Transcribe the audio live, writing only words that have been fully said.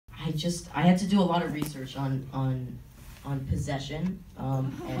I had to do a lot of research on possession,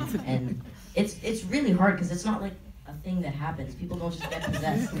 and it's really hard because it's not like a thing that happens. People don't just get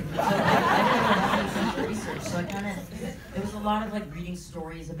possessed. So I did a lot of research. So it was a lot of like reading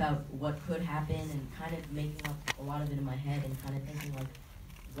stories about what could happen and kind of making up a lot of it in my head and kind of thinking like,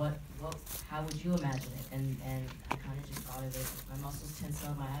 how would you imagine it? And I kind of just thought of it. My muscles tense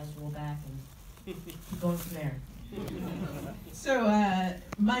up, my eyes roll back, and keep going from there. So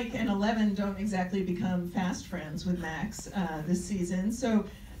Mike and Eleven don't exactly become fast friends with Max this season. So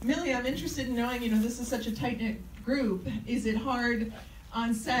Millie, I'm interested in knowing, this is such a tight-knit group. Is it hard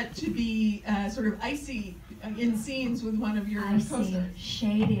on set to be sort of icy in scenes with one of your co-stars?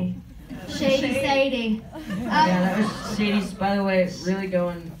 Shady. Shady Sadie. Yeah, that was Sadie's. By the way, really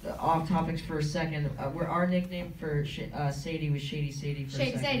going off topics for a second. Our nickname for Sadie was Shady Sadie for a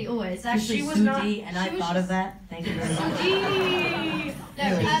second. Shady Sadie, always. It's actually Sudi, and I thought of that. Thank you very much. Sudi!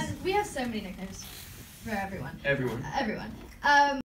 No, we have so many nicknames for everyone. Everyone. Everyone.